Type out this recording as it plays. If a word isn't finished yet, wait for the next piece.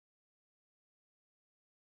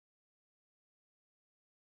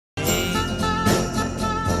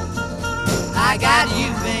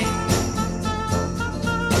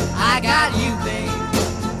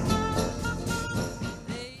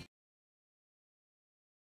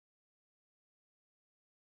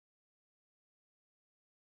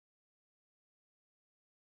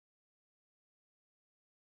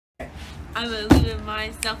I will believe in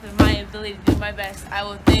myself and my ability to do my best. I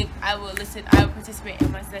will think, I will listen, I will participate in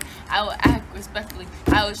myself. I will act respectfully.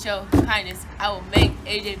 I will show kindness. I will make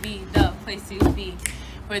AJB the place to be.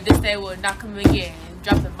 For this day will not come again.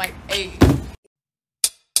 Drop the mic. Hey.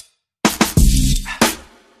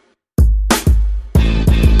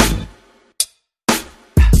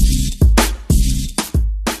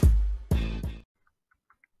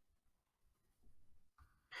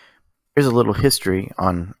 Here's a little history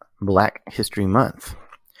on Black History Month.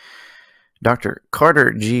 Dr.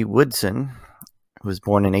 Carter G. Woodson, who was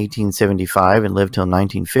born in 1875 and lived till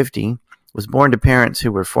 1950, was born to parents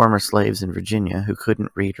who were former slaves in Virginia who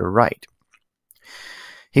couldn't read or write.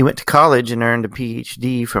 He went to college and earned a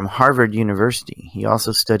Ph.D. from Harvard University. He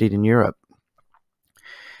also studied in Europe.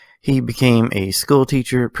 He became a school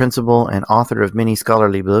teacher, principal, and author of many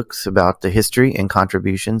scholarly books about the history and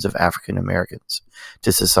contributions of African Americans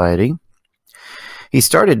to society. He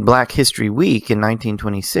started Black History Week in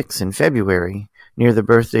 1926 in February, near the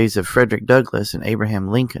birthdays of Frederick Douglass and Abraham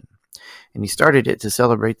Lincoln, and he started it to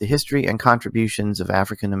celebrate the history and contributions of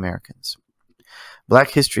African Americans.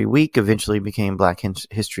 Black History Week eventually became Black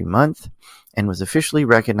History Month and was officially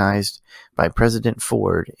recognized by President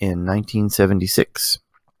Ford in 1976.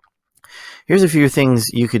 Here's a few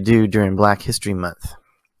things you could do during Black History Month.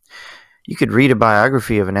 You could read a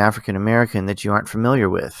biography of an African American that you aren't familiar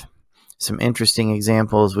with. Some interesting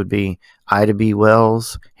examples would be Ida B.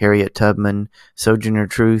 Wells, Harriet Tubman, Sojourner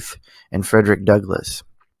Truth, and Frederick Douglass.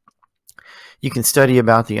 You can study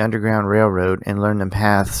about the Underground Railroad and learn the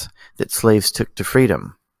paths that slaves took to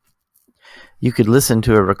freedom. You could listen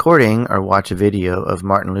to a recording or watch a video of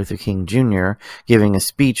Martin Luther King Jr. giving a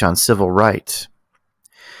speech on civil rights.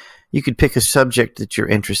 You could pick a subject that you're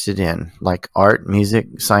interested in, like art,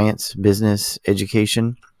 music, science, business,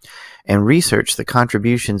 education, and research the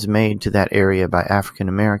contributions made to that area by African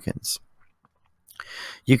Americans.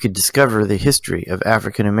 You could discover the history of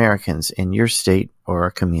African Americans in your state or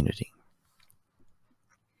community.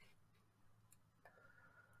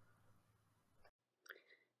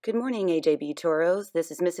 Good morning, AJB Toros. This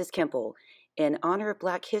is Mrs. Kemple. In honor of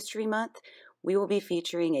Black History Month, we will be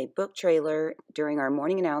featuring a book trailer during our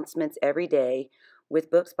morning announcements every day with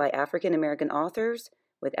books by African American authors,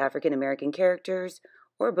 with African American characters,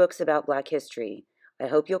 or books about Black history. I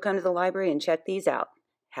hope you'll come to the library and check these out.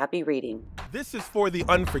 Happy reading. This is for the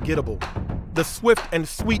unforgettable, the swift and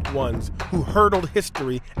sweet ones who hurdled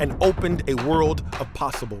history and opened a world of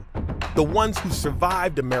possible, the ones who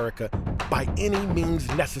survived America by any means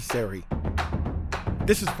necessary.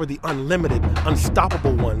 This is for the unlimited,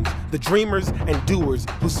 unstoppable ones, the dreamers and doers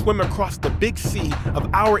who swim across the big sea of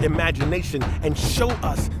our imagination and show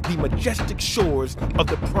us the majestic shores of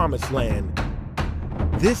the promised land.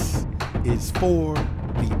 This is for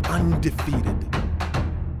the undefeated.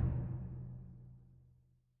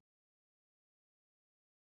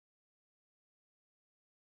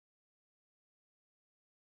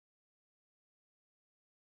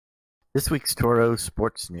 This week's Toro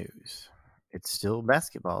Sports News. It's still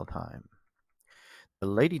basketball time. The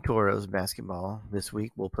Lady Toros basketball this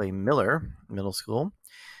week will play Miller Middle School.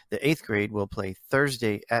 The 8th grade will play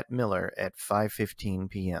Thursday at Miller at 5:15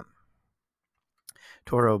 p.m.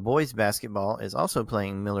 Toro boys basketball is also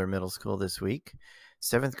playing Miller Middle School this week.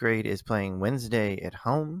 7th grade is playing Wednesday at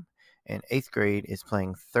home, and 8th grade is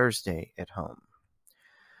playing Thursday at home.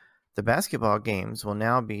 The basketball games will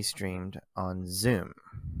now be streamed on Zoom.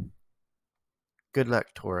 Good luck,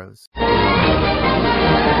 Toros.